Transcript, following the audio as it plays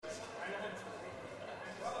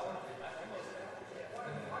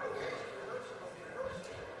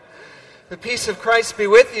The peace of Christ be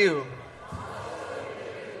with you.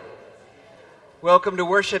 Welcome to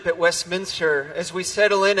worship at Westminster. As we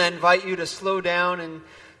settle in, I invite you to slow down and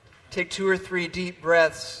take 2 or 3 deep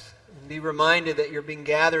breaths and be reminded that you're being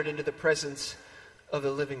gathered into the presence of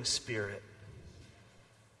the living Spirit.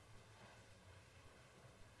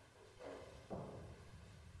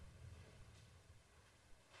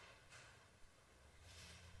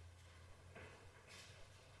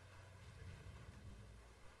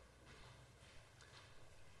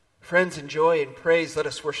 Friends, in joy and praise, let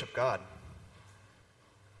us worship God.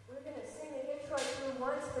 We're going to sing an intro through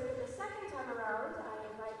once, but for the second time around, I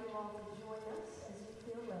invite you all to join us as you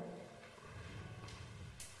feel ready.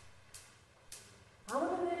 I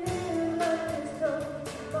want to live like there's no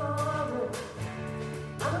tomorrow.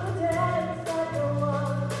 I want to dance like no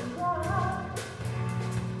one can rock.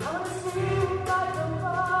 I want to sing like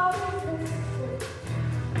nobody's listening.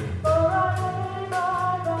 For I lay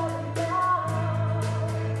my body down.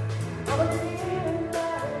 I want to live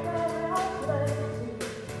like I have plenty.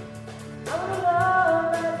 I want to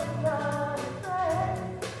love like I'm not afraid.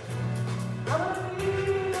 I want to be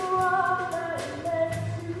the one that I'm meant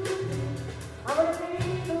to be. I want to be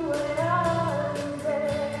the way I was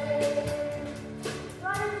made.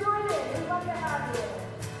 Try to join in, just like I have here.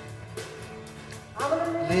 I want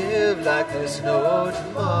to Live like there's no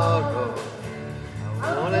tomorrow. I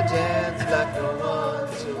want to dance like no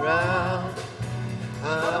one's around. I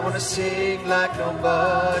want to sing like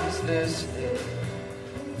nobody's listening.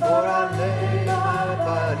 For I lay my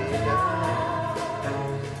body down. I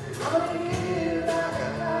want to live like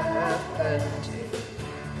I have plenty.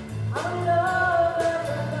 I want to love like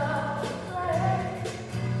I'm not afraid.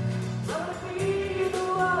 I want to be the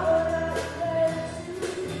one I'm meant to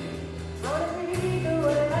be. I want to be the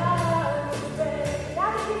way I was made. Now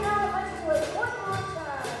that you know it, let's do it one more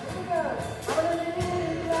time. Here we go. I want to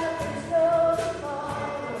live like there's no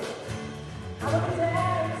tomorrow. I want to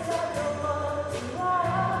dance like no one's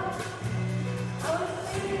around. I want to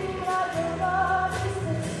sing like nobody's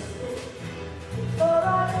listening. Before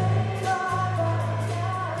I lay my body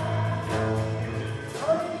down. I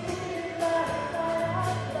want to live like I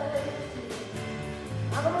have plenty.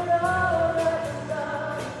 I want to love like I'm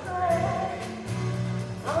not afraid.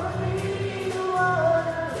 I want to be the one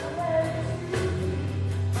I'm meant to be.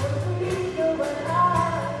 I want to be the way I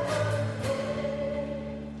was made.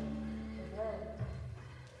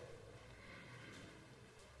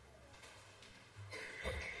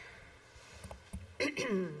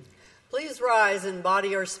 Amen. Please rise in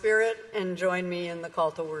body or spirit and join me in the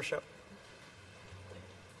call to worship.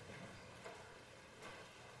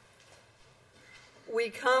 We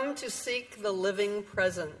come to seek the living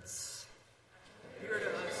presence. Hear to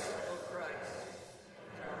us, O Christ,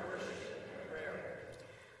 our worship and prayer.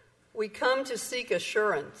 We come to seek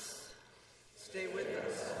assurance. Stay with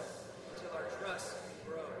us until our trust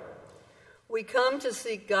can grow. We come to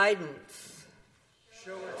seek guidance.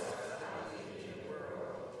 Show us the believing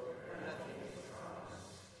world where nothing is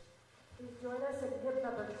promised. Please join us at hymn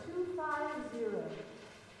number 250.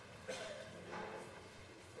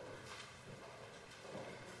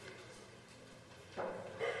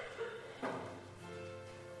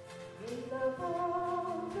 In the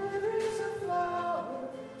fall there is a flower,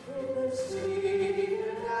 in the sea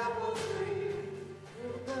an apple tree,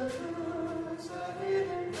 in the roots a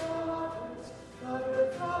hidden promise,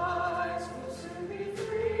 butterflies will soon be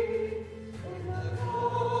free. In the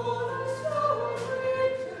cold and snow of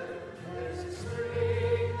winter, there's a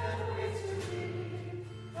spring that waits to be.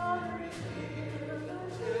 Unrevealed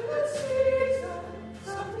until the season,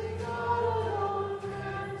 something God alone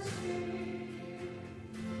can see.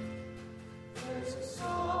 There's a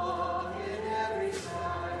song in every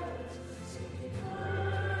silence, sing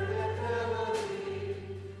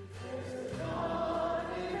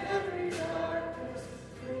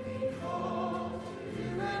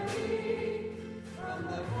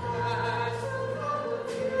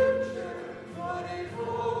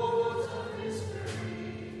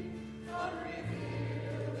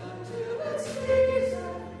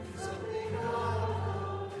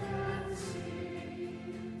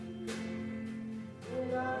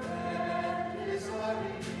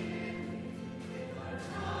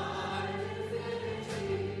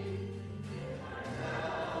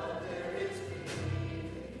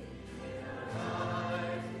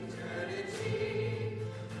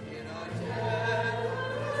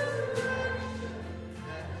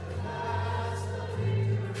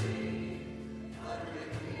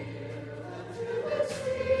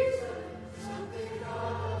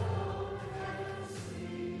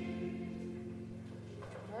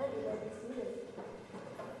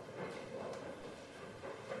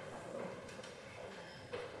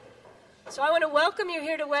So I want to welcome you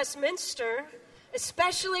here to Westminster,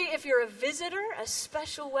 especially if you're a visitor, a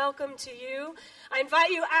special welcome to you. I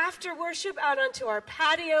invite you after worship out onto our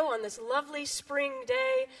patio on this lovely spring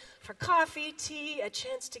day for coffee, tea, a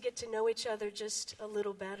chance to get to know each other just a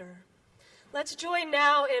little better. Let's join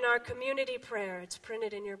now in our community prayer. It's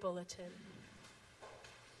printed in your bulletin.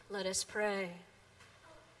 Let us pray.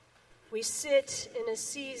 We sit in a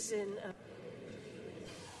season of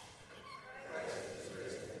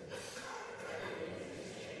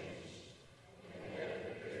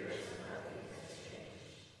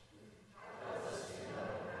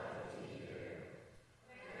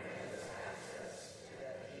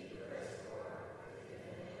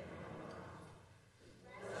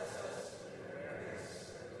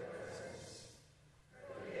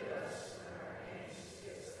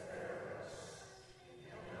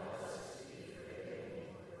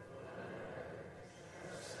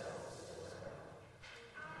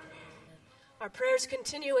Our prayers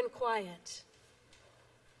continue in quiet.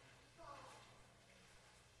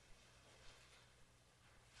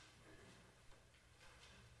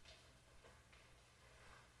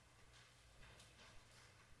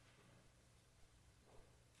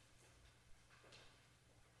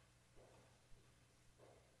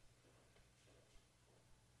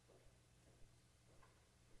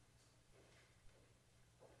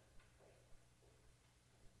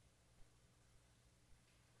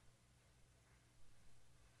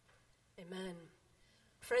 Amen.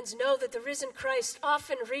 Friends, know that the risen Christ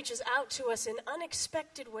often reaches out to us in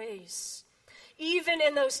unexpected ways, even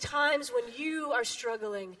in those times when you are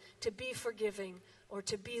struggling to be forgiving or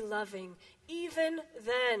to be loving. Even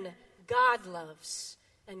then, God loves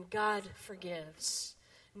and God forgives.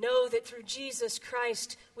 Know that through Jesus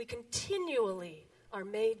Christ, we continually are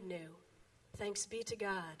made new. Thanks be to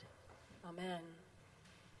God. Amen.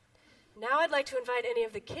 Now I'd like to invite any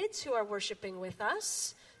of the kids who are worshiping with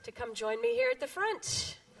us to come join me here at the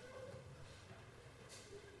front.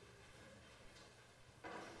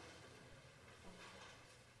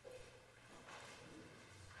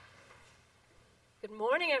 Good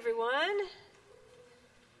morning, everyone.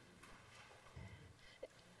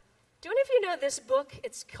 Do any of you know this book?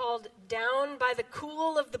 It's called Down by the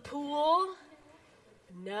Cool of the Pool.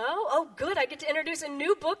 No? Oh, good. I get to introduce a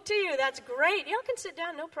new book to you. That's great. Y'all can sit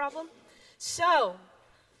down, no problem. So,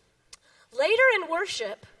 later in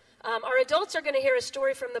worship, our adults are going to hear a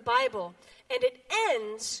story from the Bible, and it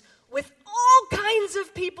ends with all kinds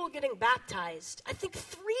of people getting baptized. I think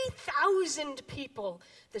 3,000 people,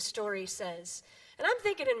 the story says. And I'm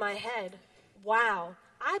thinking in my head, wow,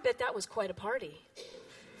 I bet that was quite a party.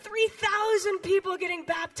 3,000 people getting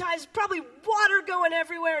baptized, probably water going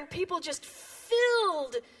everywhere, and people just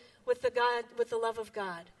filled with the love of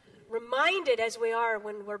God. Reminded as we are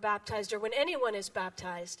when we're baptized or when anyone is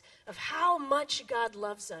baptized of how much God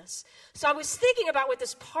loves us. So I was thinking about what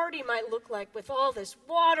this party might look like with all this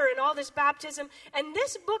water and all this baptism, and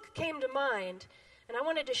this book came to mind, and I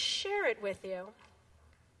wanted to share it with you.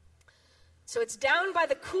 So it's Down by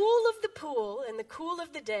the Cool of the Pool in the cool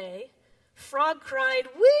of the day. Frog cried,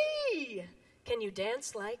 "Wee! Can you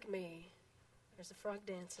dance like me?" There's a frog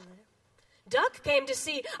dancing there. Duck came to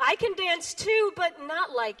see, "I can dance too, but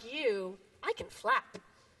not like you. I can flap."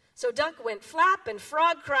 So duck went flap, and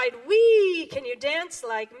frog cried, "Wee! Can you dance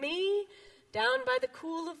like me?" Down by the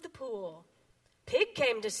cool of the pool. Pig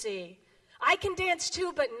came to see, "I can dance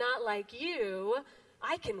too, but not like you.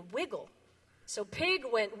 I can wiggle." So pig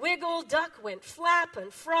went wiggle, duck went flap,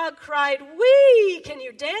 and frog cried, "Wee! Can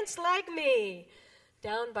you dance like me?"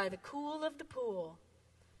 Down by the cool of the pool.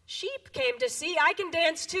 Sheep came to see, "I can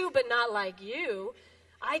dance too, but not like you.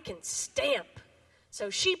 I can stamp." So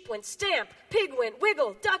sheep went stamp, pig went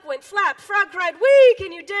wiggle, duck went flap, frog cried, "Wee!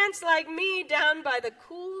 Can you dance like me?" Down by the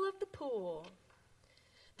cool of the pool.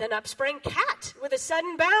 Then up sprang cat with a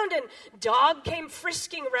sudden bound, and dog came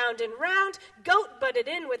frisking round and round. Goat butted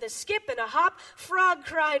in with a skip and a hop. Frog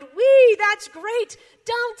cried, "Wee! That's great!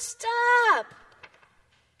 Don't stop!"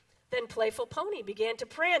 Then playful pony began to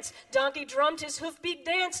prance. Donkey drummed his hoofbeat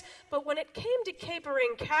dance. But when it came to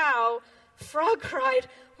capering cow, frog cried,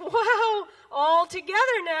 "Wow, all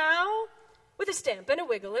together now." With a stamp and a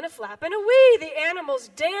wiggle and a flap and a wee, the animals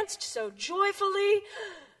danced so joyfully,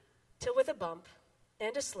 till with a bump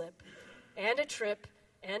and a slip and a trip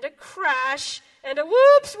and a crash and a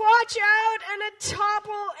whoops, watch out, and a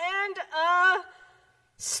topple and a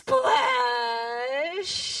splash.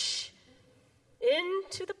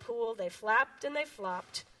 Into the pool they flapped and they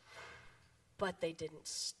flopped, but they didn't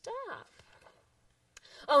stop.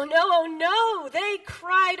 "Oh no, they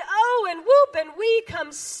cried, oh, and whoop, and we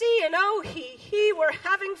come see, and oh, hee, we're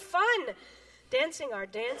having fun." dancing our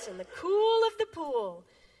dance in the cool of the pool.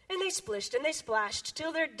 And they splished and they splashed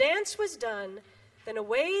till their dance was done. Then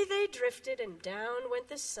away they drifted and down went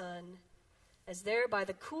the sun. As there by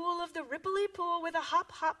the cool of the ripply pool with a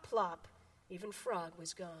hop, hop, plop, even Frog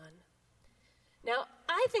was gone. Now,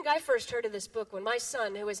 I think I first heard of this book when my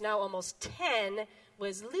son, who is now almost 10,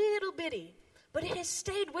 was little bitty. But it has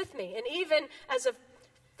stayed with me. And even as a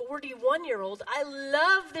 41-year-old, I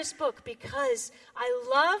love this book because I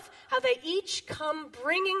love how they each come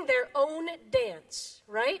bringing their own dance,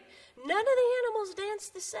 right? None of the animals dance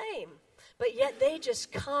the same, but yet they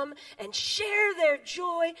just come and share their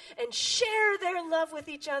joy and share their love with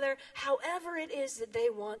each other, however it is that they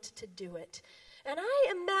want to do it. And I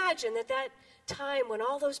imagine that time when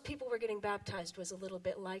all those people were getting baptized was a little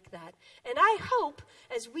bit like that. And I hope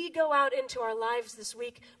as we go out into our lives this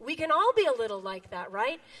week, we can all be a little like that,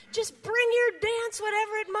 right? Just bring your dance,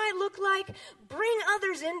 whatever it might look like. Bring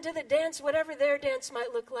others into the dance, whatever their dance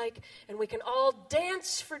might look like. And we can all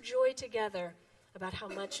dance for joy together about how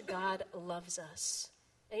much God loves us.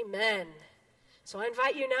 Amen. So I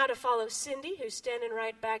invite you now to follow Cindy, who's standing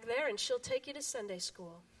right back there, and she'll take you to Sunday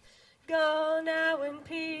school. Go now in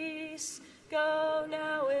peace. Go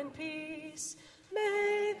now in peace.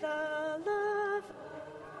 May the love of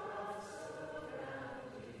us surround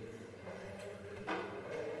you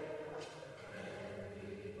everywhere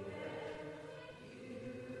you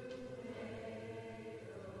may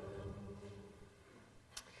go.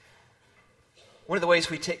 One of the ways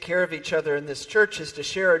we take care of each other in this church is to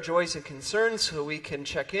share our joys and concerns so we can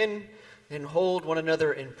check in and hold one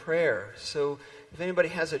another in prayer. So if anybody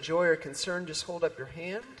has a joy or concern, just hold up your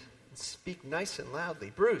hand and speak nice and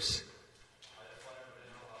loudly. Bruce. I just want everybody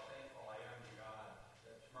to know how thankful I am to God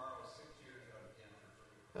that tomorrow is 6 years out of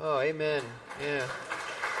cancer-free. Oh, amen. Yeah.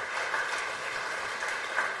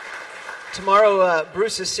 Tomorrow,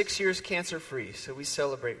 Bruce is 6 years cancer-free, so we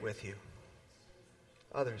celebrate with you.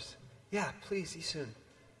 Others. Yeah, please, Isun.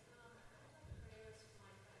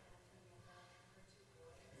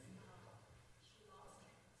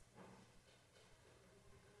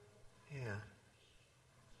 Yeah.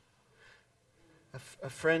 A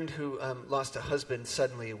friend who lost a husband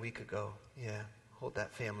suddenly a week ago. Yeah, hold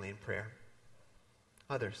that family in prayer.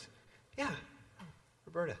 Others. Yeah,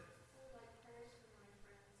 Roberta.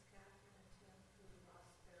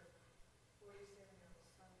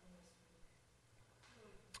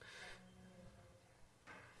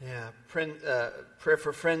 Yeah, prayer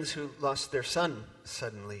for friends who lost their son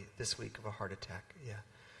suddenly this week of a heart attack. Yeah,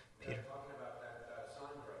 Peter. Talking about that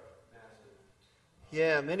Sandra Masson.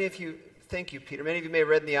 Yeah, many of you, thank you, Peter. Many of you may have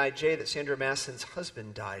read in the IJ that Sandra Masson's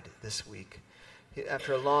husband died this week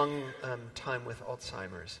after a long time with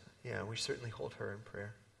Alzheimer's. Yeah, we certainly hold her in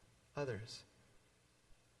prayer. Others.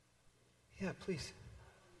 Yeah, please.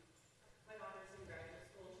 My daughter's in graduate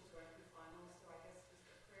school. She's going through finals, so I guess just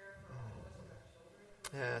a prayer for all of us who have children.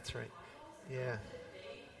 Yeah, that's right. Yeah.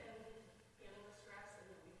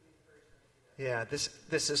 Yeah,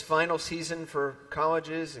 this is final season for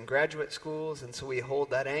colleges and graduate schools, and so we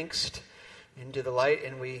hold that angst into the light,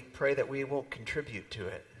 and we pray that we won't contribute to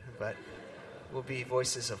it, but we'll be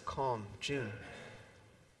voices of calm. June.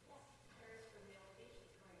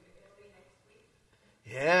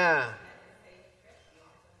 Yeah.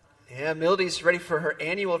 Yeah, Mildy's ready for her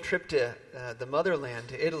annual trip to the motherland,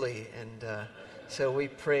 to Italy, and so we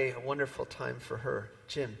pray a wonderful time for her.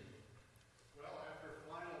 Jim. Well, after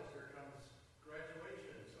finals, there comes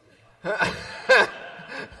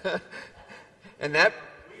graduation. And that,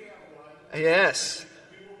 We have one. yes,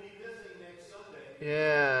 We will be visiting next Sunday.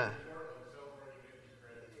 yeah, Portland, celebrating Nikki's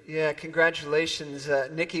graduation. yeah. Congratulations,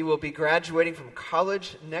 Nikki will be graduating from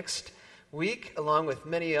college next week, along with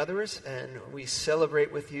many others, and we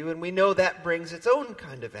celebrate with you. And we know that brings its own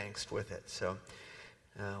kind of angst with it. So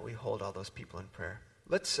we hold all those people in prayer.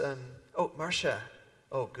 Let's. Marcia.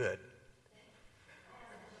 Oh, good.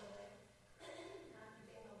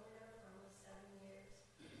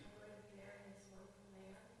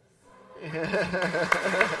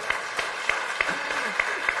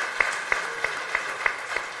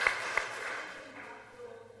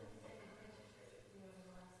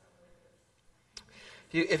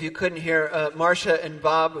 If you couldn't hear, Marcia and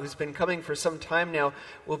Bob, who's been coming for some time now,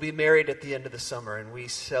 will be married at the end of the summer, and we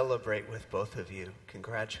celebrate with both of you.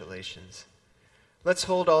 Congratulations. Let's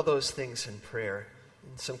hold all those things in prayer,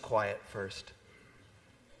 in some quiet first.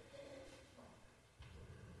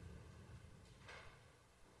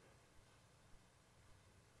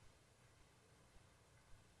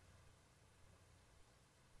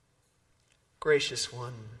 Gracious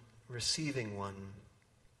One, receiving One,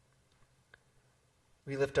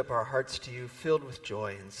 we lift up our hearts to you, filled with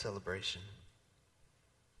joy and celebration.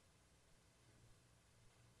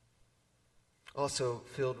 also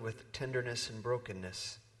filled with tenderness and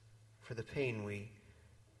brokenness for the pain we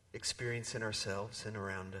experience in ourselves and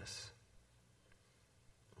around us.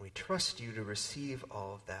 We trust you to receive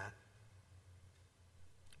all of that,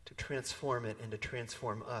 to transform it and to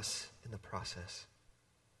transform us in the process.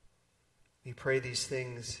 We pray these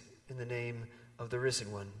things in the name of the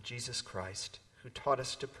risen one, Jesus Christ, who taught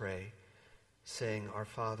us to pray, saying, Our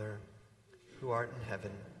Father, who art in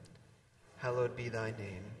heaven, hallowed be thy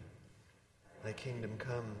name. Thy kingdom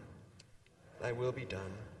come, thy will be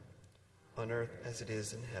done, on earth as it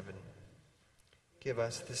is in heaven. Give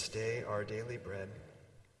us this day our daily bread,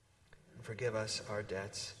 and forgive us our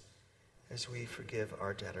debts, as we forgive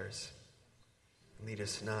our debtors. Lead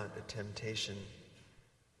us not into temptation,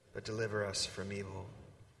 but deliver us from evil.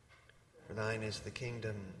 For thine is the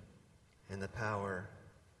kingdom, and the power,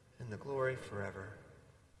 and the glory forever.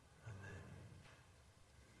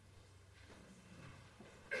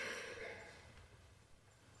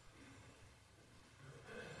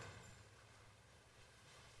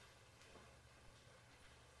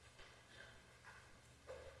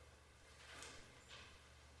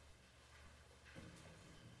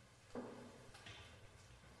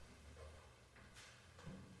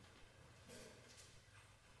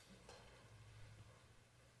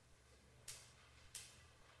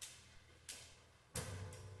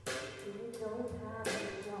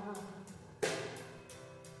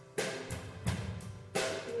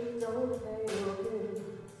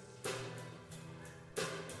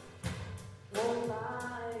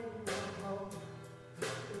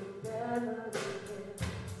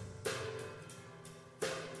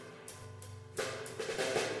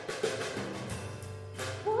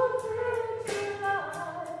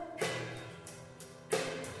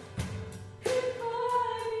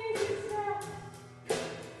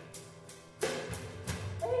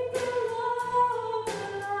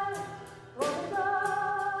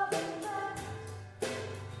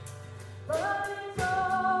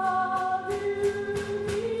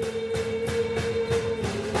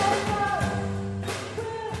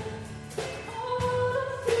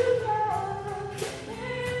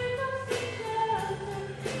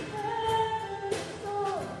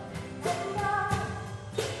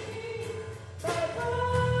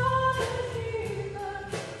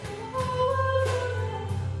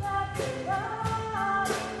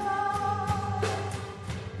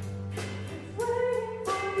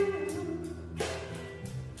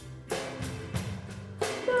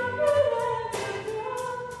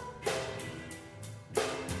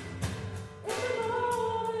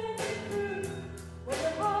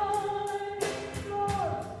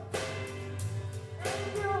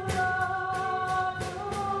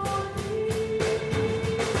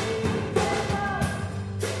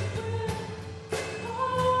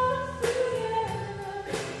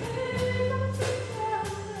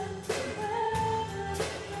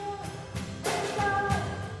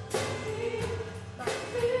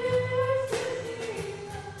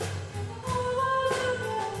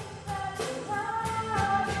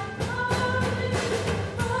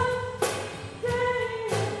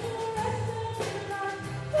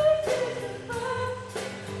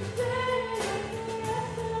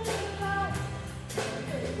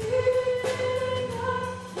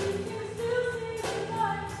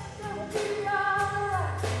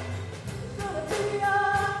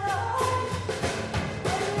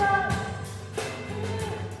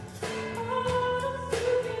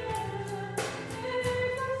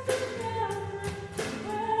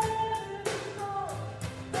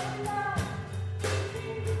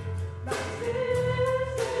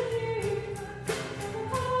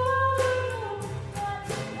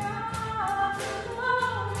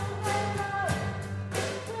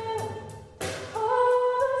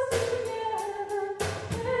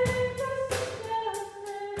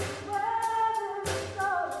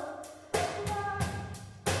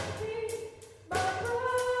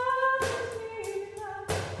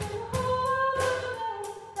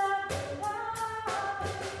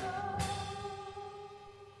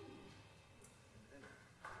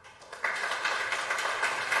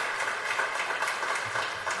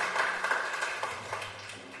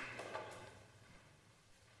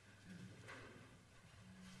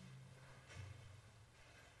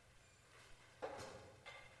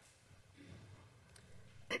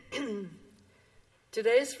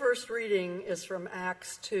 Today's first reading is from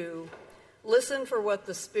Acts 2. Listen for what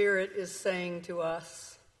the Spirit is saying to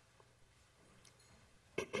us.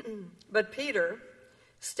 But Peter,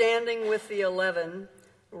 standing with the 11,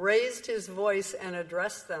 raised his voice and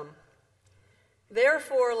addressed them.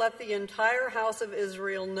 Therefore, let the entire house of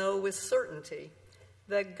Israel know with certainty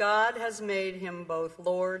that God has made him both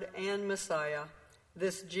Lord and Messiah,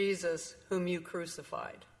 this Jesus whom you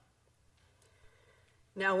crucified."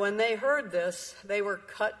 Now when they heard this, they were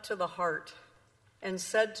cut to the heart and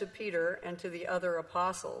said to Peter and to the other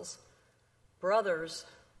apostles, "Brothers,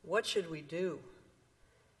 what should we do?"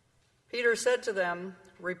 Peter said to them,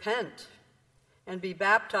 "Repent and be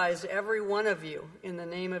baptized, every one of you, in the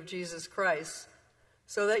name of Jesus Christ,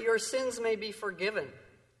 so that your sins may be forgiven,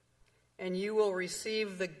 and you will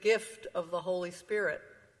receive the gift of the Holy Spirit.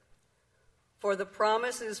 For the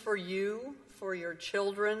promise is for you, for your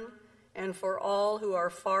children, and for all who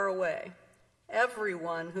are far away,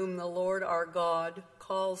 everyone whom the Lord our God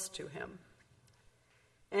calls to him."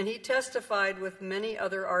 And he testified with many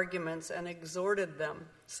other arguments and exhorted them,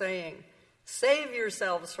 saying, "Save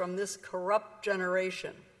yourselves from this corrupt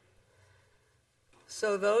generation."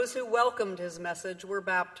 So those who welcomed his message were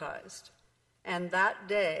baptized, and that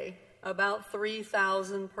day about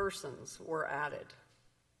 3,000 persons were added.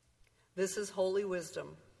 This is holy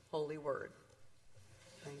wisdom, holy word.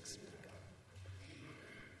 Thanks be to God.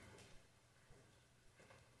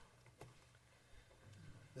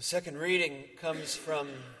 The second reading comes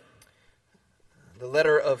from the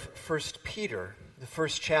letter of 1 Peter, the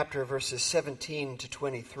first chapter, verses 17 to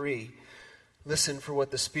 23. Listen for what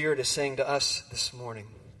the Spirit is saying to us this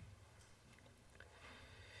morning.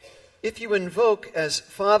 "If you invoke as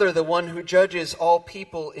Father the one who judges all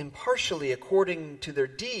people impartially according to their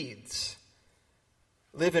deeds,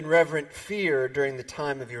 live in reverent fear during the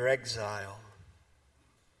time of your exile.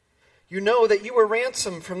 You know that you were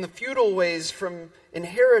ransomed from the futile ways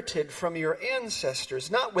inherited from your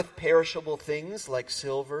ancestors, not with perishable things like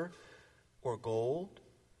silver or gold,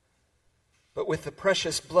 but with the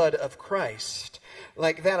precious blood of Christ,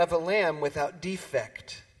 like that of a lamb without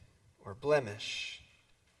defect or blemish.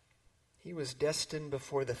 He was destined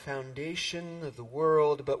before the foundation of the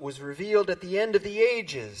world, but was revealed at the end of the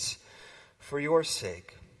ages for your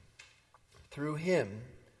sake. Through him,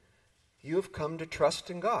 you have come to trust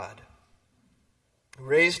in God, who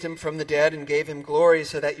raised him from the dead and gave him glory,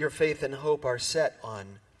 so that your faith and hope are set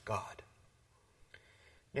on God.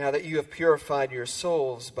 Now that you have purified your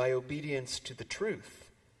souls by obedience to the truth,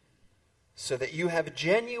 so that you have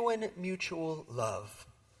genuine mutual love,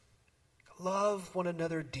 love one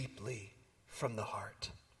another deeply from the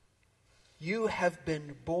heart. You have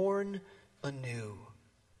been born anew,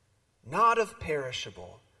 not of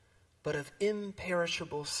perishable, but of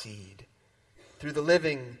imperishable seed, through the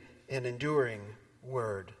living and enduring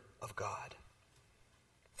Word of God."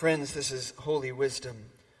 Friends, this is holy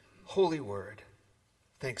wisdom, holy word.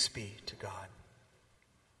 Thanks be to God.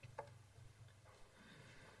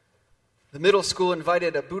 The middle school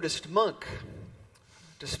invited a Buddhist monk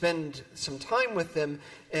to spend some time with them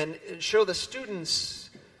and show the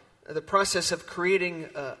students the process of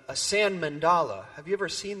creating a sand mandala. Have you ever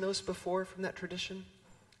seen those before from that tradition?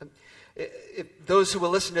 If those who will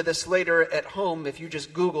listen to this later at home, if you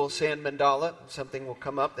just Google sand mandala, something will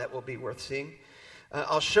come up that will be worth seeing.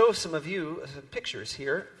 I'll show some of you some pictures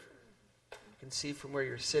here. You can see from where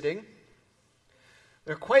you're sitting.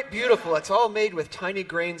 They're quite beautiful. It's all made with tiny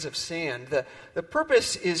grains of sand. The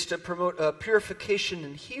purpose is to promote purification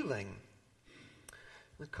and healing.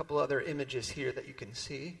 A couple other images here that you can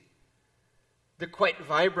see. They're quite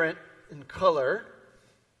vibrant in color.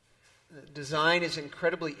 The design is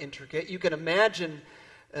incredibly intricate. You can imagine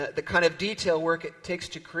the kind of detail work it takes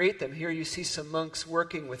to create them. Here you see some monks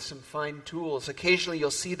working with some fine tools. Occasionally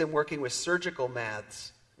you'll see them working with surgical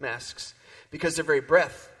masks because their very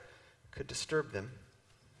breath could disturb them.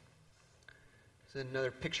 There's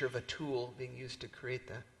another picture of a tool being used to create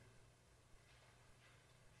that.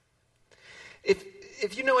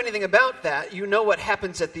 If you know anything about that, you know what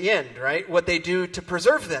happens at the end, right? What they do to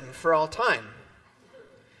preserve them for all time.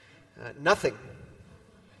 Nothing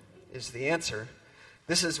is the answer.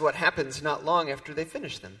 This is what happens not long after they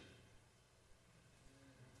finish them.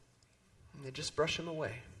 And they just brush them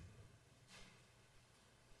away.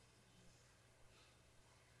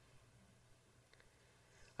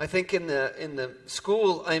 I think in the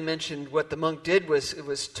school I mentioned, what the monk did was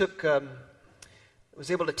was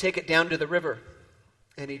able to take it down to the river,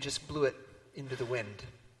 and he just blew it into the wind.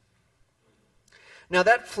 Now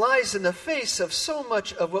that flies in the face of so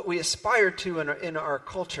much of what we aspire to in our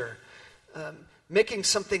culture. Making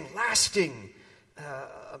something lasting,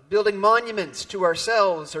 building monuments to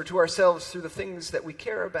ourselves or to ourselves through the things that we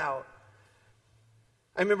care about.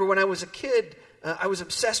 I remember when I was a kid, I was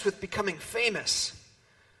obsessed with becoming famous.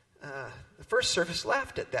 The first service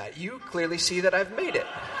laughed at that. You clearly see that I've made it.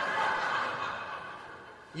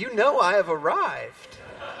 You know I have arrived.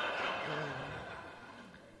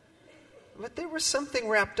 But there was something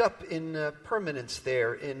wrapped up in permanence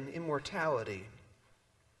there, in immortality.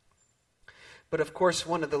 But of course,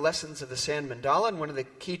 one of the lessons of the Sand Mandala and one of the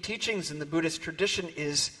key teachings in the Buddhist tradition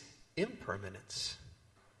is impermanence.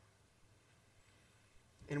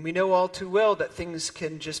 And we know all too well that things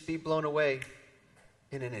can just be blown away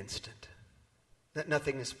in an instant, that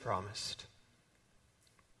nothing is promised.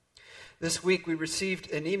 This week we received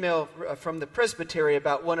an email from the Presbytery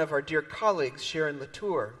about one of our dear colleagues, Sharon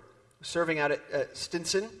Latour, serving out at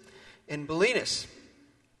Stinson in Bolinas.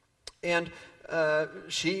 And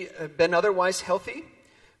she had been otherwise healthy,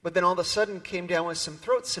 but then all of a sudden came down with some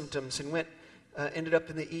throat symptoms and ended up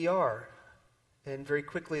in the ER. And very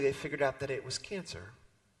quickly they figured out that it was cancer.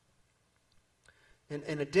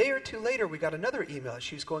 And a day or two later, we got another email.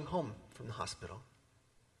 She was going home from the hospital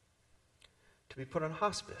to be put on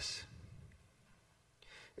hospice.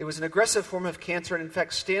 It was an aggressive form of cancer, and in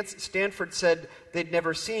fact, Stanford said they'd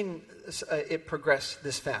never seen it progress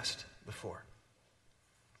this fast before.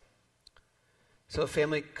 So a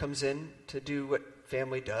family comes in to do what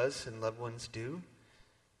family does and loved ones do,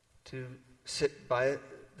 to sit by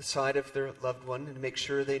the side of their loved one and make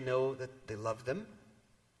sure they know that they love them,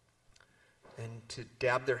 and to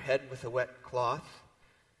dab their head with a wet cloth,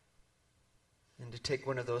 and to take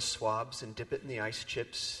one of those swabs and dip it in the ice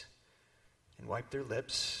chips and wipe their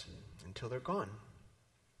lips until they're gone.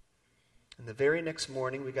 And the very next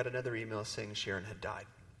morning, we got another email saying Sharon had died.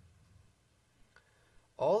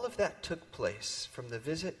 All of that took place from the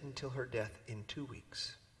visit until her death in 2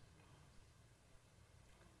 weeks.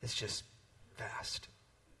 It's just vast.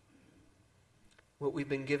 What we've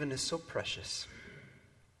been given is so precious.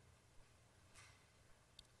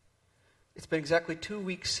 It's been exactly 2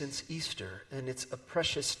 weeks since Easter, and it's a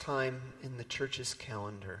precious time in the church's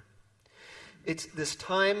calendar. It's this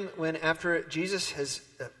time when, after Jesus has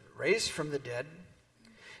raised from the dead,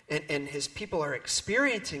 and his people are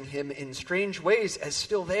experiencing him in strange ways as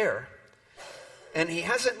still there, and he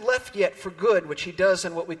hasn't left yet for good, which he does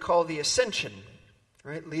in what we call the ascension,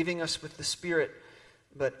 right? Leaving us with the Spirit,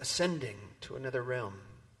 but ascending to another realm.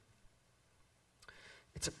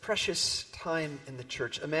 It's a precious time in the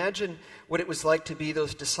church. Imagine what it was like to be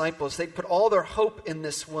those disciples. They put all their hope in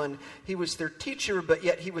this one. He was their teacher, but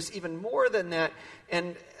yet he was even more than that.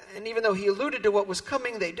 And even though he alluded to what was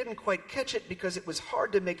coming, they didn't quite catch it because it was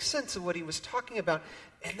hard to make sense of what he was talking about.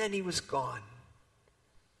 And then he was gone,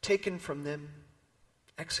 taken from them,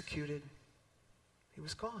 executed. He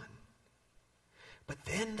was gone. But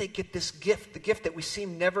then they get this gift, the gift that we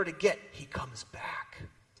seem never to get. He comes back.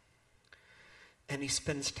 And he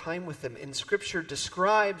spends time with them. And Scripture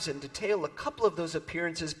describes in detail a couple of those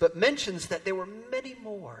appearances, but mentions that there were many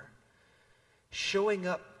more showing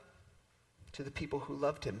up to the people who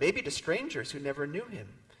loved him, maybe to strangers who never knew him.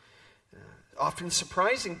 Often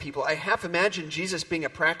surprising people. I half imagine Jesus being a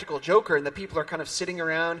practical joker, and the people are kind of sitting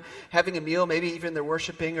around having a meal, maybe even they're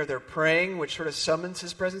worshiping or they're praying, which sort of summons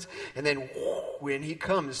his presence. And then when he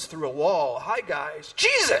comes through a wall, "Hi guys,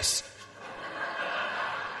 Jesus!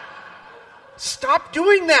 Stop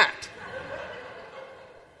doing that!"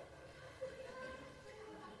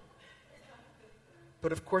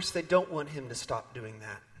 But of course they don't want him to stop doing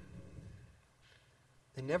that.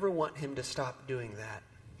 They never want him to stop doing that.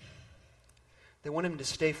 They want him to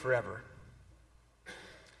stay forever.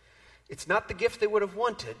 It's not the gift they would have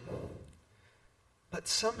wanted, but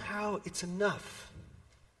somehow it's enough.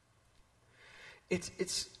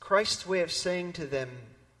 It's Christ's way of saying to them,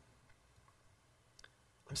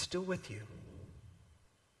 "I'm still with you.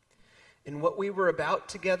 And what we were about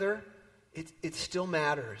together, it still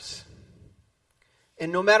matters.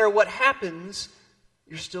 And no matter what happens,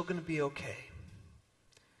 you're still going to be okay."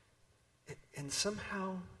 And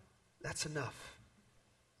somehow that's enough.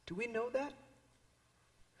 Do we know that?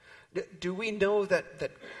 Do we know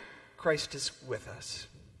that Christ is with us?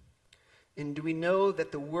 And do we know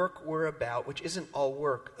that the work we're about, which isn't all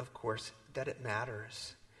work, of course, that it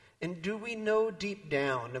matters? And do we know deep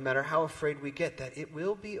down, no matter how afraid we get, that it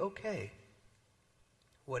will be okay?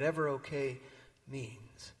 Whatever okay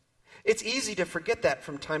means. It's easy to forget that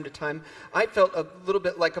from time to time. I felt a little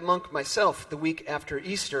bit like a monk myself the week after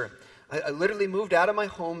Easter. I literally moved out of my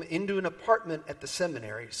home into an apartment at the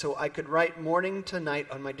seminary so I could write morning to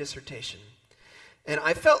night on my dissertation. And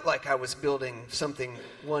I felt like I was building something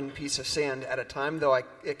one piece of sand at a time, though I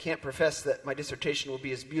can't profess that my dissertation will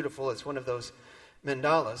be as beautiful as one of those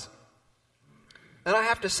mandalas. And I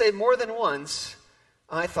have to say, more than once,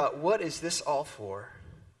 I thought, what is this all for?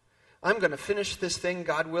 I'm going to finish this thing,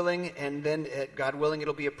 God willing, and then, God willing,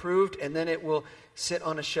 it'll be approved, and then it will sit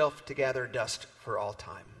on a shelf to gather dust for all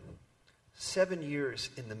time. 7 years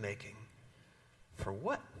in the making. For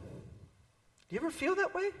what? Do you ever feel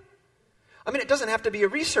that way? I mean, it doesn't have to be a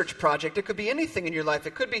research project. It could be anything in your life.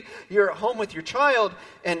 It could be you're at home with your child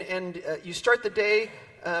and you start the day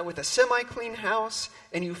with a semi-clean house,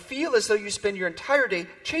 and you feel as though you spend your entire day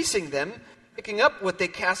chasing them, picking up what they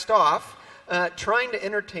cast off, trying to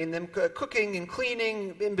entertain them, cooking and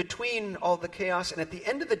cleaning in between all the chaos. And at the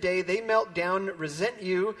end of the day, they melt down, resent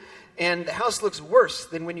you, and the house looks worse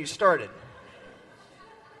than when you started.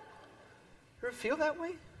 You ever feel that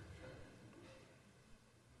way?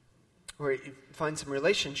 Or you find some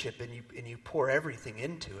relationship and you pour everything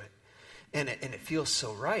into it, and it feels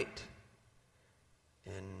so right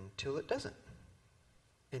until it doesn't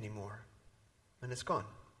anymore, and it's gone.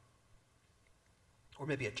 Or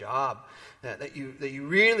maybe a job that you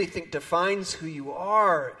really think defines who you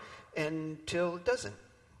are until it doesn't.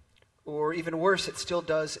 Or even worse, it still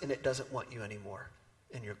does and it doesn't want you anymore,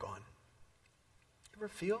 and you're gone. You ever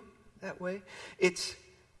feel that way?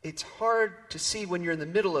 It's hard to see when you're in the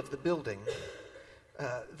middle of the building,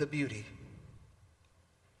 the beauty.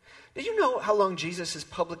 Did you know how long Jesus'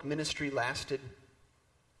 public ministry lasted?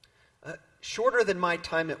 Shorter than my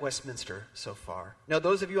time at Westminster so far. Now,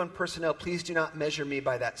 those of you on personnel, please do not measure me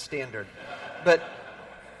by that standard. But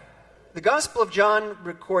the Gospel of John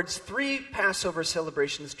records 3 Passover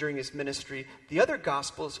celebrations during his ministry. The other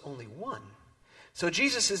Gospels, only 1. So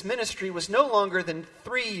Jesus' ministry was no longer than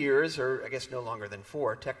 3 years, or I guess no longer than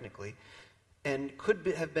 4, technically, and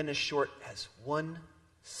could have been as short as 1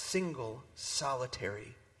 single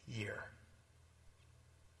solitary year.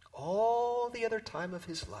 All the other time of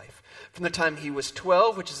his life, from the time he was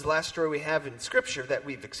 12, which is the last story we have in Scripture that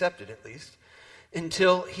we've accepted at least,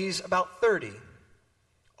 until he's about 30.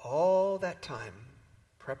 All that time,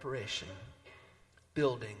 preparation,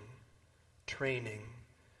 building, training,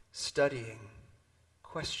 studying,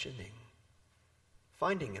 questioning,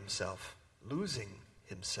 finding himself, losing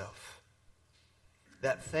himself.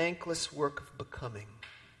 That thankless work of becoming.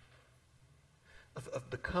 Of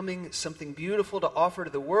becoming something beautiful to offer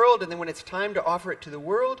to the world, and then when it's time to offer it to the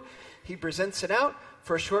world, he presents it out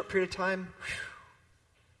for a short period of time,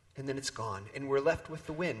 and then it's gone, and we're left with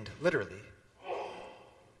the wind, literally.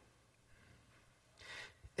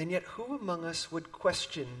 And yet, who among us would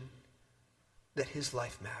question that his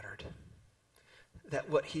life mattered? That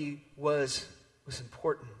what he was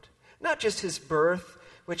important? Not just his birth,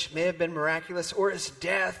 which may have been miraculous, or his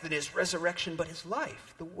death and his resurrection, but his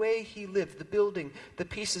life, the way he lived, the building, the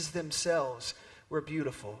pieces themselves were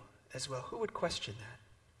beautiful as well. Who would question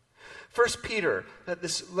that? 1 Peter,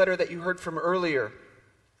 this letter that you heard from earlier,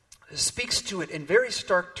 speaks to it in very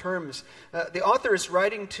stark terms. The author is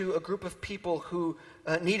writing to a group of people who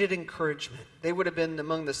needed encouragement. They would have been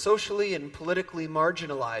among the socially and politically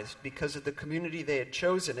marginalized because of the community they had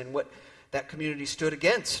chosen and what that community stood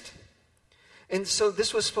against. And so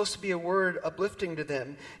this was supposed to be a word uplifting to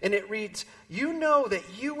them. And it reads, "You know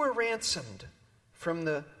that you were ransomed from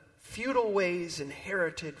the futile ways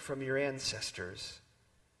inherited from your ancestors,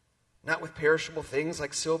 not with perishable things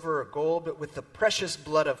like silver or gold, but with the precious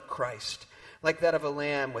blood of Christ, like that of a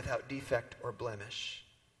lamb without defect or blemish."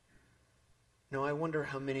 Now, I wonder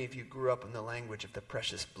how many of you grew up in the language of the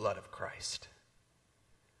precious blood of Christ.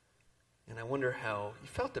 And I wonder how you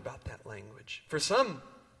felt about that language. For some,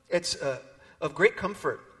 it's of great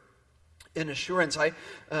comfort and assurance. I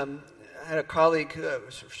had a colleague,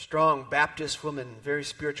 a strong Baptist woman, very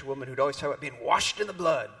spiritual woman, who'd always talk about being washed in the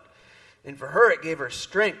blood. And for her, it gave her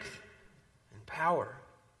strength and power.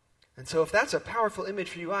 And so if that's a powerful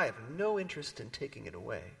image for you, I have no interest in taking it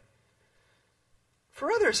away.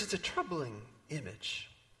 For others, it's a troubling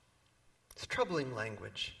image. It's troubling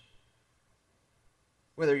language.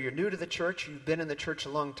 Whether you're new to the church, you've been in the church a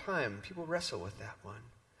long time, people wrestle with that one.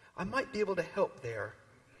 I might be able to help there.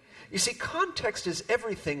 You see, context is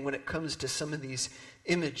everything when it comes to some of these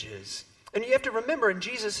images. And you have to remember, in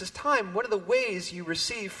Jesus' time, one of the ways you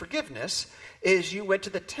receive forgiveness is you went to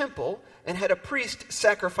the temple and had a priest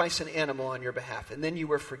sacrifice an animal on your behalf, and then you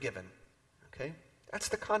were forgiven. Okay? That's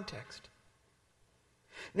the context.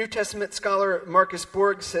 New Testament scholar Marcus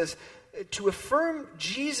Borg says, to affirm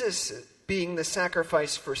Jesus being the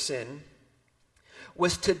sacrifice for sin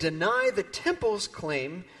was to deny the temple's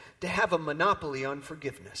claim to have a monopoly on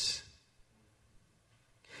forgiveness.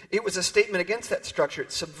 It was a statement against that structure.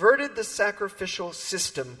 It subverted the sacrificial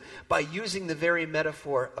system by using the very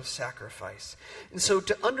metaphor of sacrifice. And so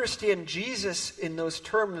to understand Jesus in those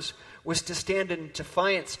terms was to stand in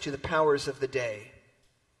defiance to the powers of the day.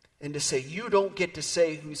 And to say, you don't get to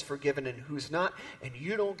say who's forgiven and who's not, and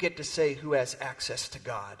you don't get to say who has access to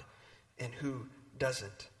God and who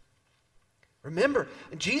doesn't. Remember,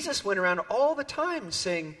 Jesus went around all the time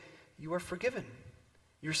saying, you are forgiven.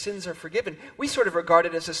 Your sins are forgiven. We sort of regard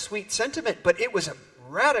it as a sweet sentiment, but it was a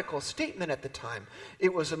radical statement at the time.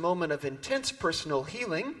 It was a moment of intense personal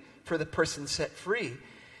healing for the person set free,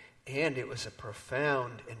 and it was a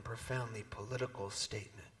profound and profoundly political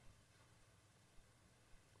statement.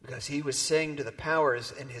 Because he was saying to the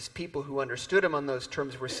powers, and his people who understood him on those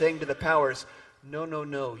terms were saying to the powers, no, no,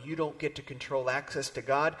 no, you don't get to control access to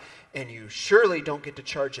God, and you surely don't get to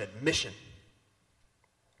charge admission.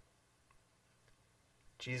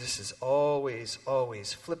 Jesus is always,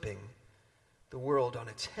 always flipping the world on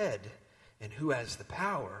its head, and who has the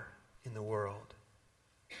power in the world.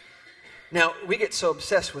 Now, we get so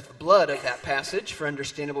obsessed with the blood of that passage for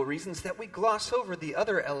understandable reasons that we gloss over the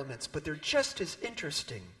other elements, but they're just as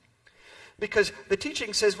interesting. Because the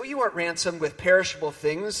teaching says, well, you weren't ransomed with perishable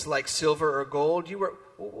things like silver or gold. You were,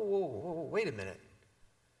 whoa, wait a minute.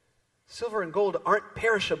 Silver and gold aren't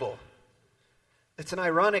perishable. It's an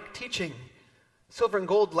ironic teaching. Silver and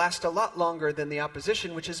gold last a lot longer than the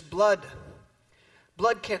opposition, which is blood.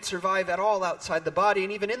 Blood can't survive at all outside the body,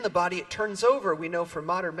 and even in the body it turns over, we know from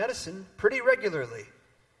modern medicine, pretty regularly.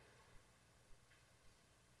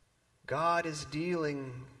 God is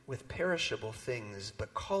dealing with perishable things,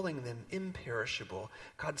 but calling them imperishable.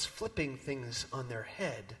 God's flipping things on their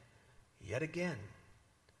head yet again,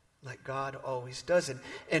 like God always does.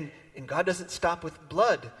 And God doesn't stop with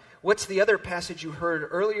blood. What's the other passage you heard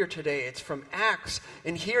earlier today? It's from Acts.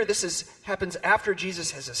 And here happens after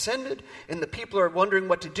Jesus has ascended, and the people are wondering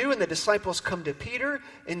what to do, and the disciples come to Peter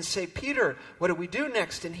and say, Peter, what do we do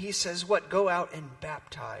next? And he says, what? Go out and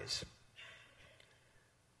baptize.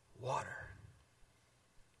 Water.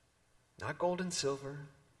 Not gold and silver,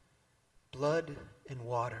 blood and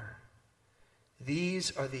water.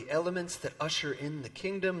 These are the elements that usher in the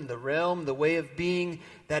kingdom, the realm, the way of being.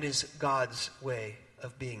 That is God's way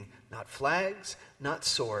of being. Not flags, not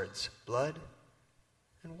swords, blood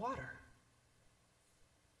and water.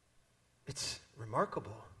 It's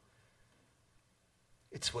remarkable.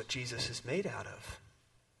 It's what Jesus is made out of.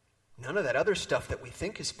 None of that other stuff that we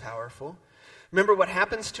think is powerful. Remember what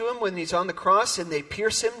happens to him when he's on the cross and they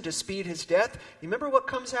pierce him to speed his death? You remember what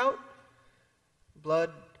comes out? Blood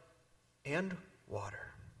and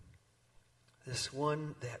water. This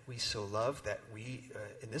one that we so love, that we,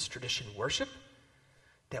 in this tradition, worship,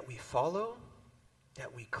 that we follow,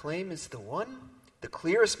 that we claim is the one, the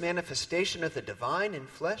clearest manifestation of the divine in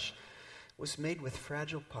flesh, was made with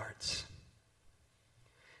fragile parts.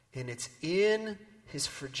 And it's in his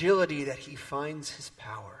fragility that he finds his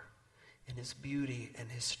power and his beauty and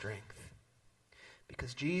his strength.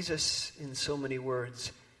 Because Jesus, in so many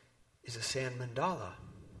words, is a sand mandala.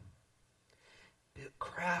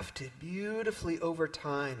 Crafted beautifully over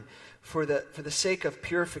time for the sake of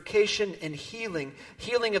purification and healing.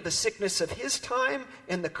 Healing of the sickness of his time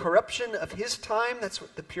and the corruption of his time. That's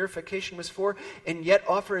what the purification was for. And yet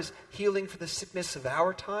offers healing for the sickness of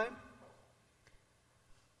our time.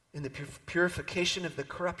 And the purification of the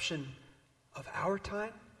corruption of our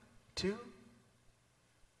time too.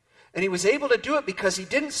 And he was able to do it because he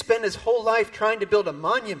didn't spend his whole life trying to build a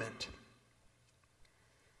monument.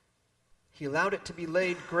 He allowed it to be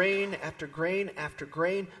laid grain after grain after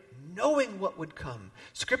grain, knowing what would come.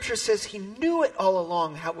 Scripture says he knew it all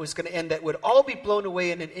along, how it was going to end, that it would all be blown away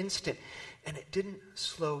in an instant. And it didn't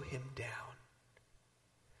slow him down.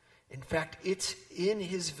 In fact, it's in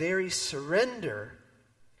his very surrender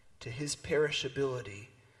to his perishability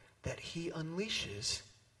that he unleashes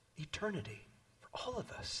eternity for all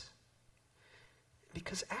of us.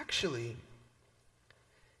 Because actually,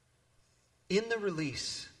 in the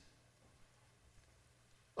release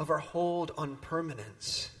of our hold on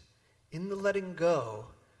permanence, in the letting go,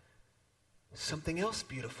 something else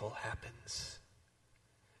beautiful happens.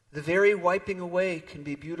 The very wiping away can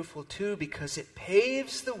be beautiful too, because it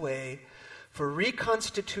paves the way for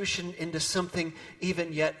reconstitution into something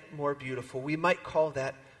even yet more beautiful. We might call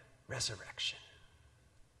that resurrection.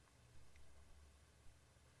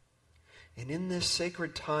 And in this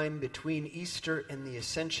sacred time between Easter and the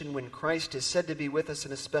Ascension, when Christ is said to be with us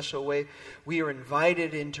in a special way, we are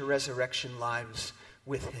invited into resurrection lives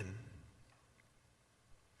with him.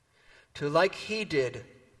 To, like he did,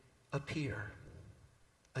 appear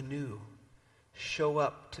anew, show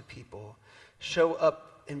up to people, show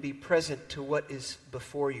up and be present to what is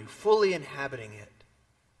before you, fully inhabiting it.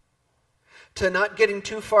 To not getting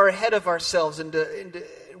too far ahead of ourselves into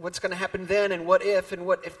what's going to happen then and what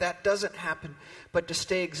if that doesn't happen, but to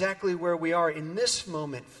stay exactly where we are in this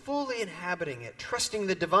moment, fully inhabiting it, trusting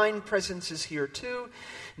the divine presence is here too,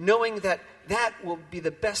 knowing that that will be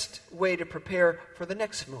the best way to prepare for the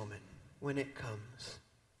next moment when it comes.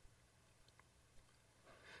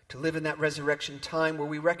 to live in that resurrection time where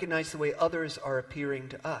we recognize the way others are appearing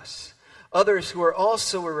to us. Others who are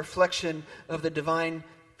also a reflection of the divine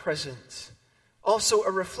presence. Also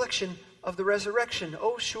a reflection of the resurrection.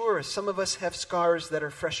 Oh, sure, some of us have scars that are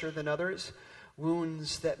fresher than others,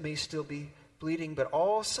 wounds that may still be bleeding, but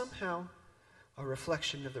all somehow a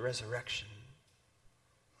reflection of the resurrection.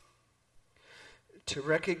 To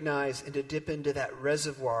recognize and to dip into that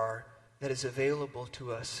reservoir that is available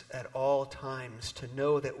to us at all times, to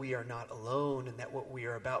know that we are not alone and that what we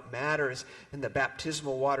are about matters and the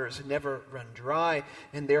baptismal waters never run dry,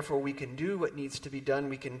 and therefore we can do what needs to be done.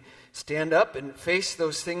 We can stand up and face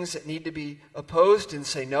those things that need to be opposed and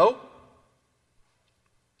say no,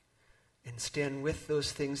 and stand with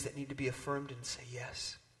those things that need to be affirmed and say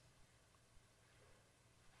yes.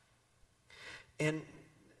 And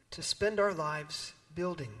to spend our lives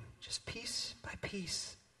building just piece by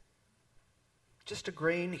piece, just a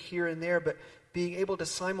grain here and there, but being able to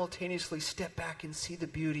simultaneously step back and see the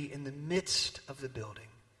beauty in the midst of the building,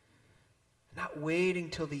 not waiting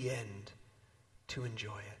till the end to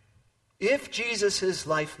enjoy it. If Jesus'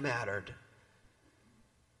 life mattered,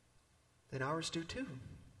 then ours do too.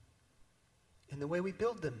 And the way we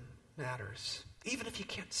build them matters, even if you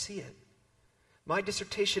can't see it. My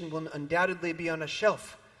dissertation will undoubtedly be on a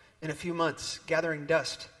shelf in a few months, gathering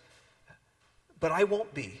dust. But I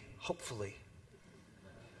won't be, hopefully.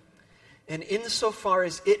 And insofar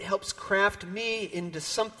as it helps craft me into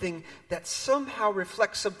something that somehow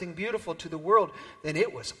reflects something beautiful to the world, then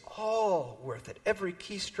it was all worth it. Every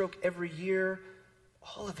keystroke, every year,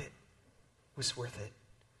 all of it was worth it.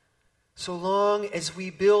 So long as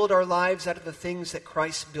we build our lives out of the things that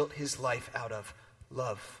Christ built his life out of: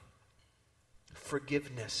 love,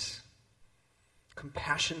 forgiveness,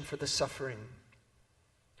 compassion for the suffering,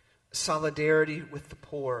 solidarity with the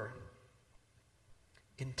poor,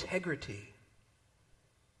 integrity,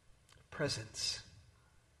 presence.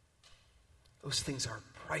 Those things are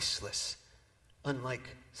priceless,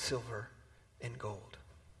 unlike silver and gold.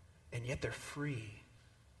 And yet they're free.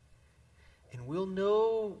 And we'll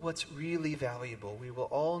know what's really valuable. We will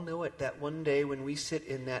all know it that one day when we sit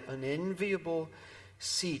in that unenviable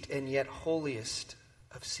seat and yet holiest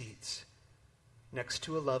of seats, next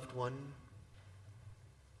to a loved one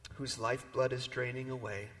whose lifeblood is draining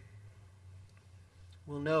away.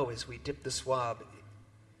 We'll know as we dip the swab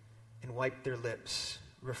and wipe their lips,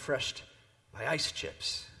 refreshed by ice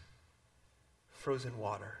chips, frozen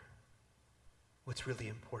water, what's really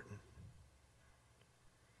important.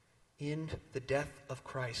 In the death of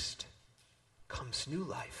Christ comes new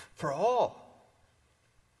life for all.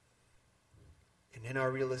 And in our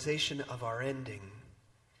realization of our ending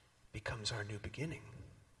becomes our new beginning.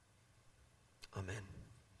 Amen.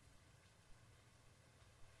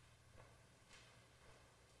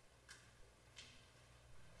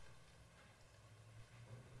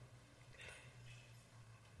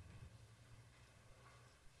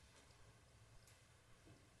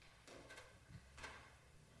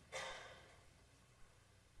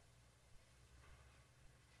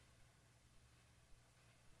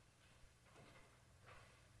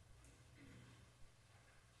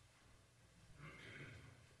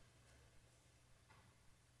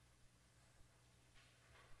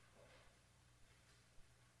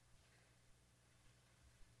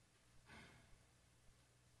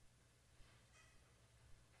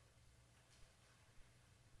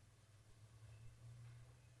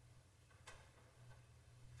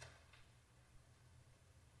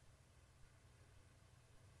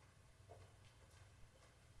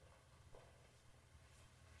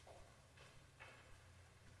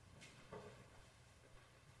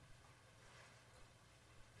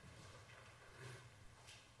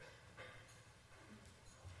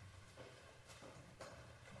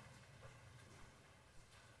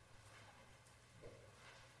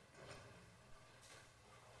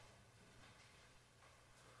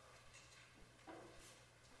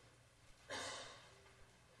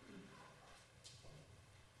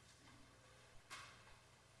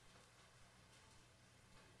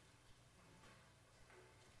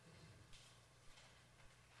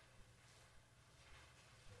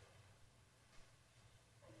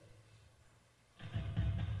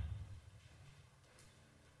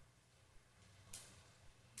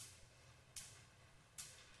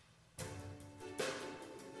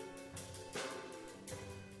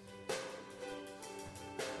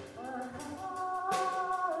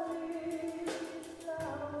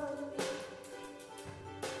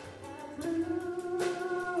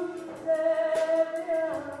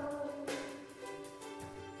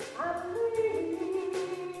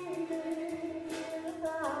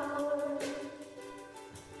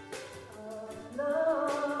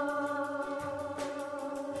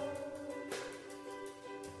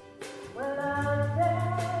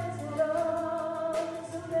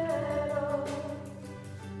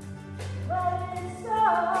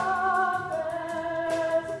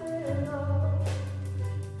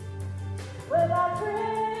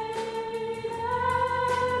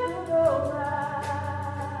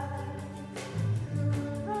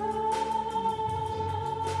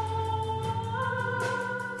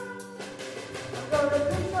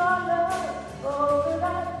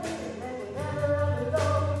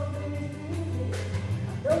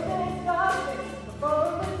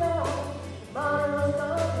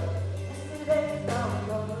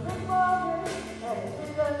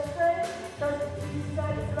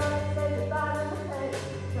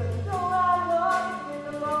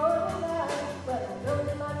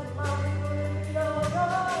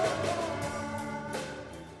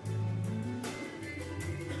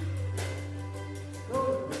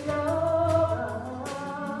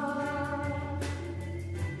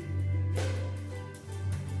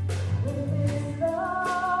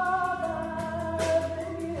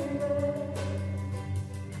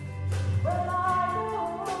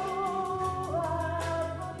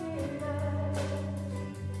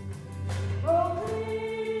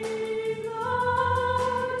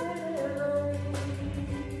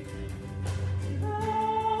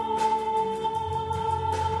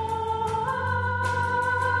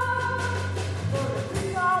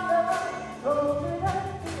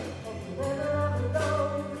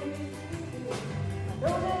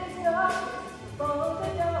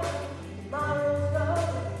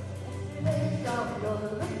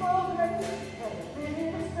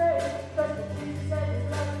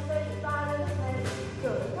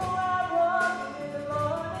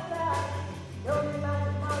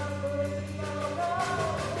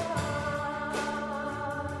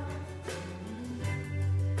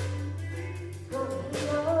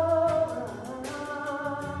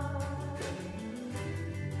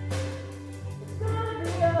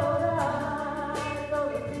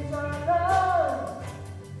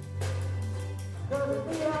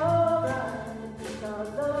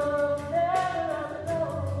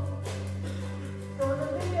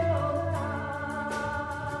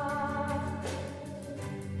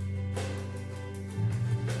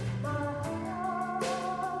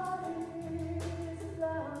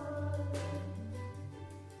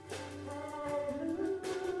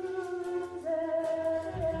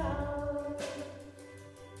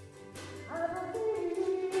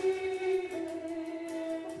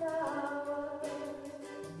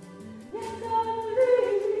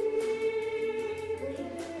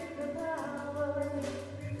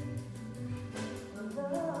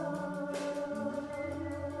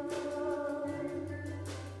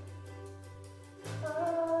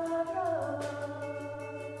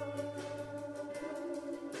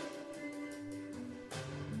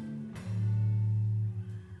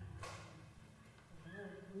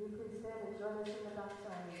 join us in the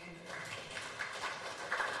doxology.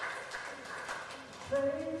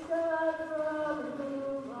 Praise God from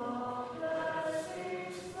whom all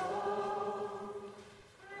blessings flow.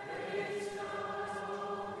 Praise God,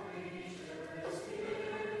 all creatures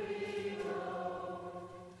here below.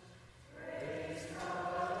 Praise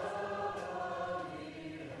God above the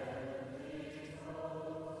heavenly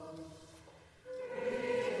hosts.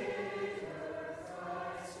 Creator,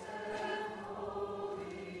 Christ, and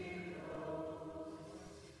Holy Ghost.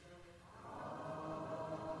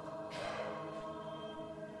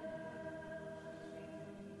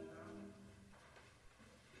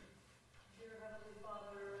 Dear Heavenly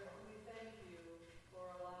Father, we thank you for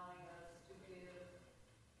allowing us to give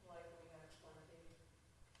like we have plenty.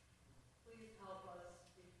 Please help us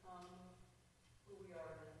become who we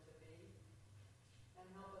are meant to be, and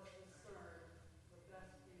help us discern the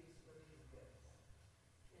best use for these gifts.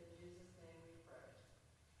 In Jesus' name we pray.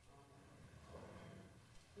 Amen.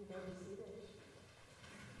 You may be seated.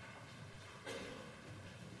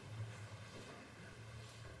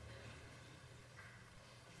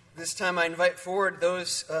 This time I invite forward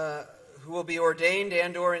those who will be ordained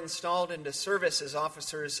and or installed into service as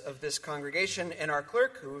officers of this congregation, and our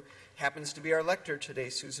clerk, who happens to be our lector today,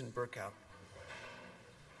 Susan Burkout.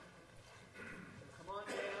 Come on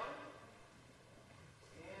down.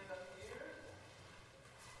 Stand up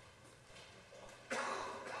here.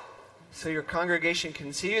 So your congregation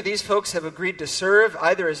can see you. These folks have agreed to serve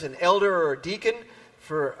either as an elder or a deacon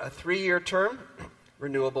for a 3-year term,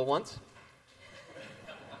 renewable once.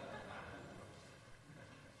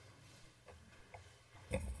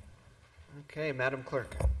 Okay, Madam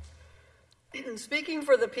Clerk. Speaking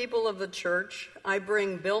for the people of the church, I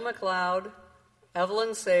bring Bill McLeod,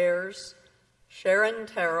 Evelyn Sayers, Sharon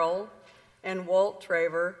Terrell, and Walt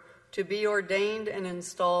Traver to be ordained and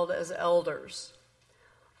installed as elders.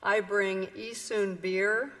 I bring Esoon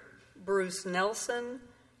Beer, Bruce Nelson,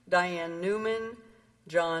 Diane Newman,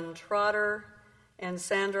 John Trotter, and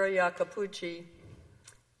Sandra Iacopucci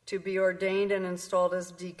to be ordained and installed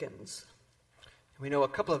as deacons. We know a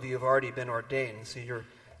couple of you have already been ordained, so you're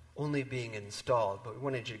only being installed, but we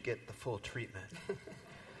wanted you to get the full treatment.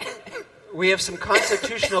 We have some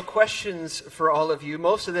constitutional questions for all of you.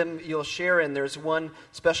 Most of them you'll share in. There's one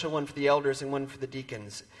special one for the elders and one for the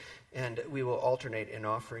deacons, and we will alternate in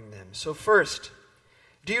offering them. So first,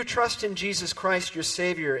 do you trust in Jesus Christ, your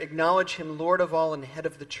Savior, acknowledge him Lord of all and head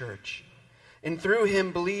of the church, and through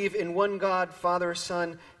him believe in one God, Father,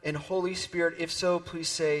 Son, and Holy Spirit? If so, please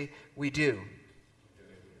say, we do.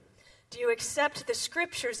 Do you accept the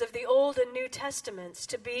scriptures of the Old and New Testaments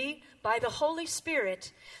to be, by the Holy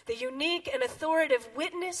Spirit, the unique and authoritative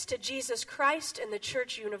witness to Jesus Christ and the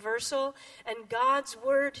Church Universal and God's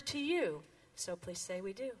Word to you? So please say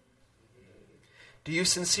we do. Do you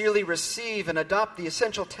sincerely receive and adopt the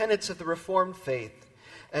essential tenets of the Reformed faith,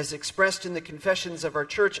 as expressed in the confessions of our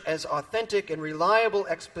church, as authentic and reliable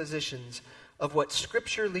expositions of what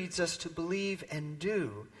Scripture leads us to believe and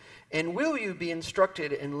do? And will you be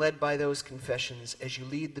instructed and led by those confessions as you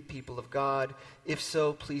lead the people of God? If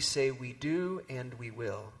so, please say we do and we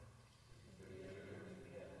will.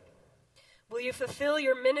 Will you fulfill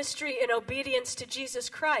your ministry in obedience to Jesus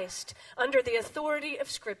Christ under the authority of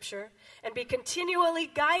Scripture and be continually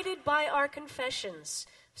guided by our confessions?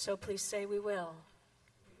 So please say we will.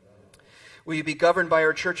 Will you be governed by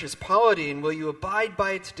our church's polity, and will you abide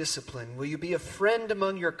by its discipline? Will you be a friend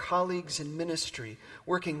among your colleagues in ministry,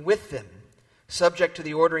 working with them, subject to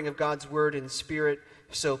the ordering of God's word and spirit?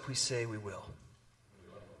 So please say we will.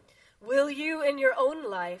 Will you in your own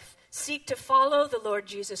life seek to follow the Lord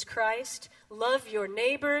Jesus Christ, love your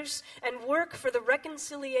neighbors, and work for the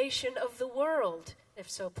reconciliation of the world? If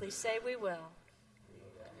so, please say we will.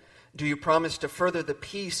 Do you promise to further the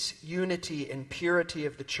peace, unity, and purity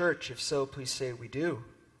of the church? If so, please say we do.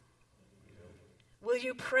 Will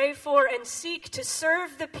you pray for and seek to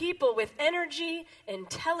serve the people with energy,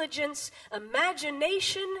 intelligence,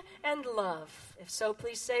 imagination, and love? If so,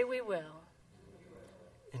 please say we will.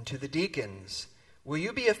 And to the deacons, will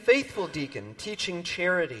you be a faithful deacon, teaching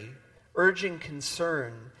charity, urging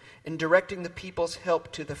concern, and directing the people's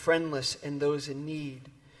help to the friendless and those in need?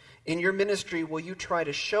 In your ministry, will you try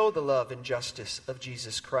to show the love and justice of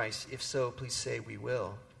Jesus Christ? If so, please say we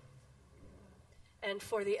will. And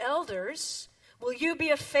for the elders, will you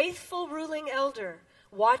be a faithful ruling elder,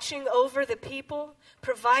 watching over the people,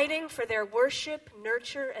 providing for their worship,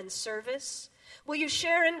 nurture, and service? Will you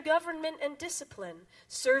share in government and discipline,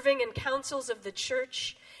 serving in councils of the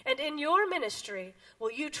church? And in your ministry,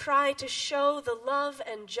 will you try to show the love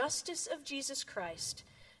and justice of Jesus Christ?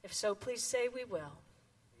 If so, please say we will.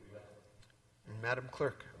 And Madam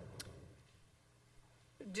Clerk.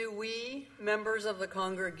 Do we, members of the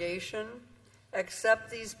congregation, accept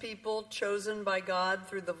these people chosen by God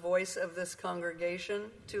through the voice of this congregation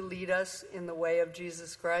to lead us in the way of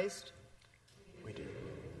Jesus Christ? We do.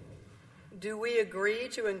 Do we agree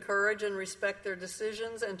to encourage and respect their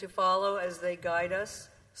decisions and to follow as they guide us,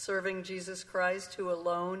 serving Jesus Christ, who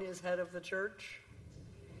alone is head of the church?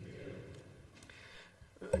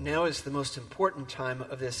 Now is the most important time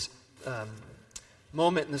of this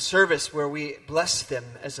moment in the service where we bless them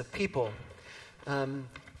as a people.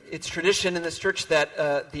 It's tradition in this church that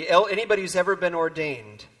anybody who's ever been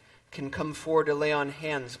ordained can come forward to lay on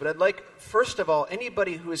hands. But I'd like, first of all,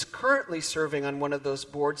 anybody who is currently serving on one of those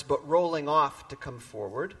boards but rolling off to come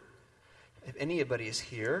forward. If anybody is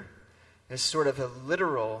here, as sort of a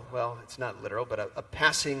literal, well, it's not literal, but a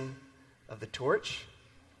passing of the torch.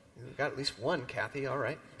 We've got at least one, Kathy, all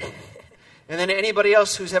right. And then anybody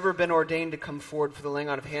else who's ever been ordained to come forward for the laying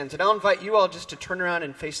on of hands. And I'll invite you all just to turn around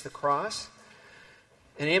and face the cross.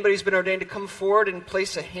 And anybody who's been ordained to come forward and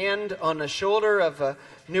place a hand on the shoulder of a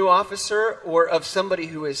new officer or of somebody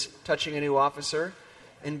who is touching a new officer.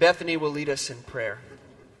 And Bethany will lead us in prayer.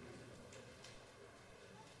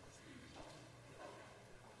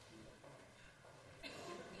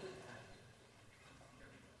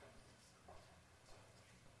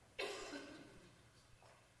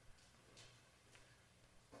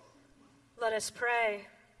 Let us pray.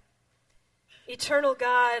 Eternal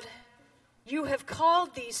God, you have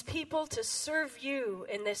called these people to serve you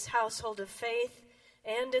in this household of faith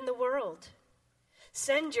and in the world.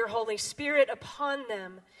 Send your Holy Spirit upon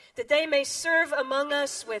them, that they may serve among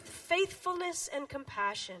us with faithfulness and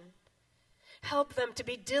compassion. Help them to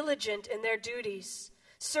be diligent in their duties,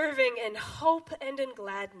 serving in hope and in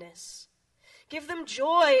gladness. Give them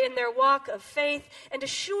joy in their walk of faith and a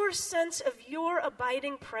sure sense of your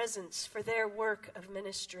abiding presence for their work of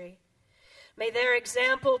ministry. May their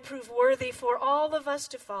example prove worthy for all of us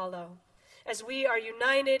to follow as we are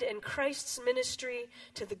united in Christ's ministry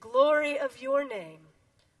to the glory of your name.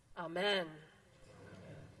 Amen.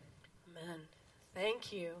 Amen.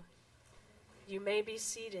 Thank you. You may be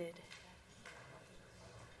seated.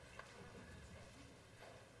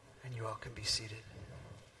 And you all can be seated.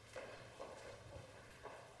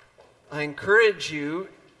 I encourage you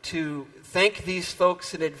to thank these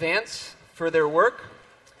folks in advance for their work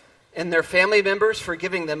and their family members for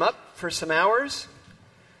giving them up for some hours.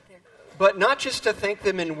 But not just to thank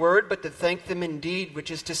them in word, but to thank them in deed,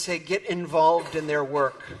 which is to say, get involved in their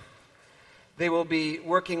work. They will be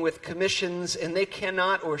working with commissions, and they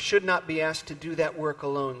cannot or should not be asked to do that work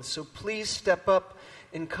alone. So please step up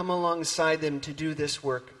and come alongside them to do this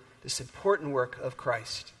work, this important work of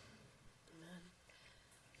Christ.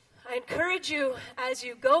 I encourage you, as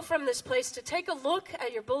you go from this place, to take a look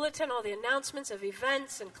at your bulletin, all the announcements of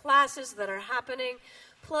events and classes that are happening.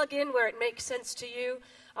 Plug in where it makes sense to you.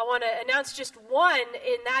 I want to announce just one,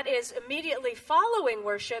 and that is immediately following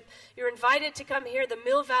worship, you're invited to come hear the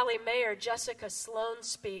Mill Valley Mayor, Jessica Sloan,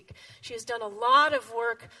 speak. She has done a lot of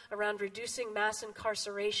work around reducing mass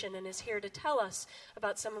incarceration and is here to tell us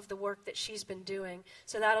about some of the work that she's been doing.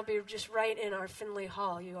 So that'll be just right in our Finley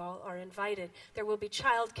Hall. You all are invited. There will be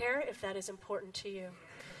childcare if that is important to you.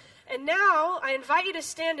 And now, I invite you to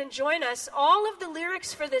stand and join us. All of the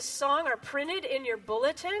lyrics for this song are printed in your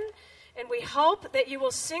bulletin, and we hope that you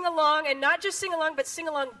will sing along, and not just sing along, but sing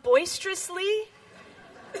along boisterously.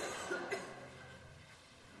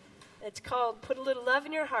 It's called Put a Little Love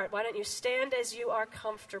in Your Heart. Why don't you stand as you are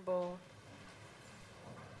comfortable?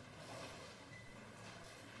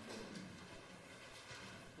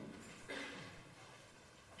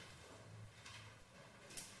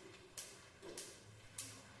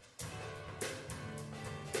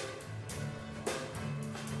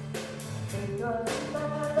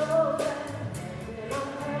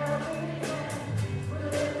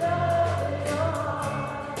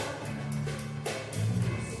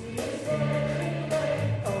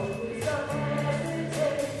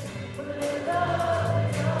 Put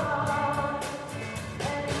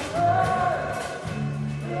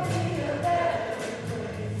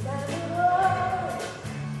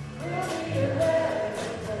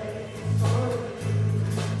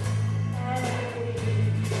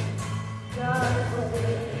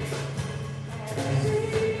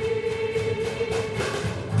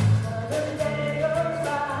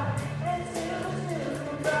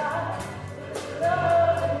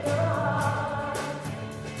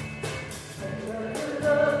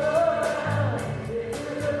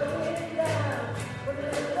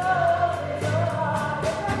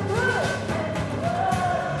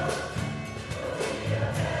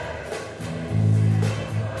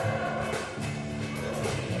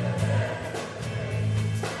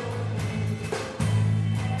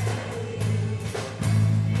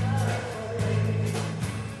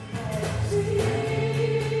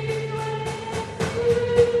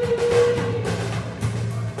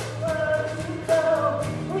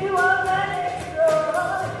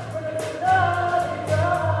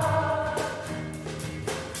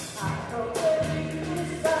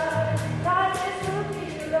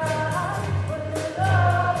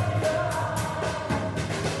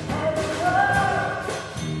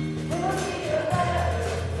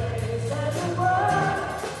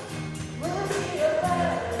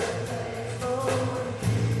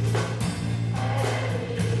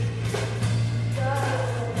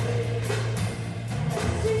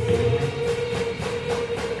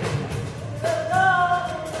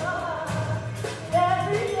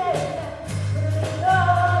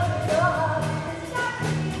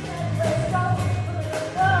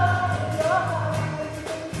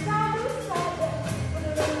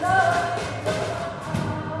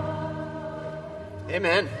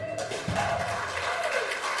Amen.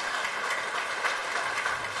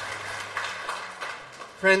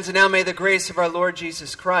 Friends, and now may the grace of our Lord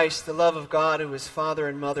Jesus Christ, the love of God, who is Father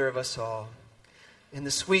and Mother of us all, and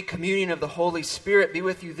the sweet communion of the Holy Spirit be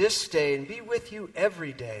with you this day and be with you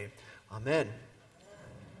every day. Amen.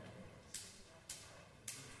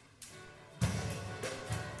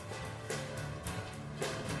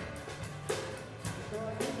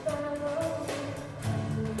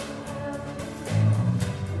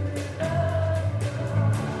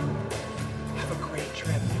 Have a great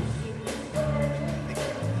trip.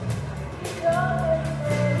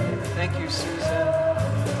 Thank you, Susan.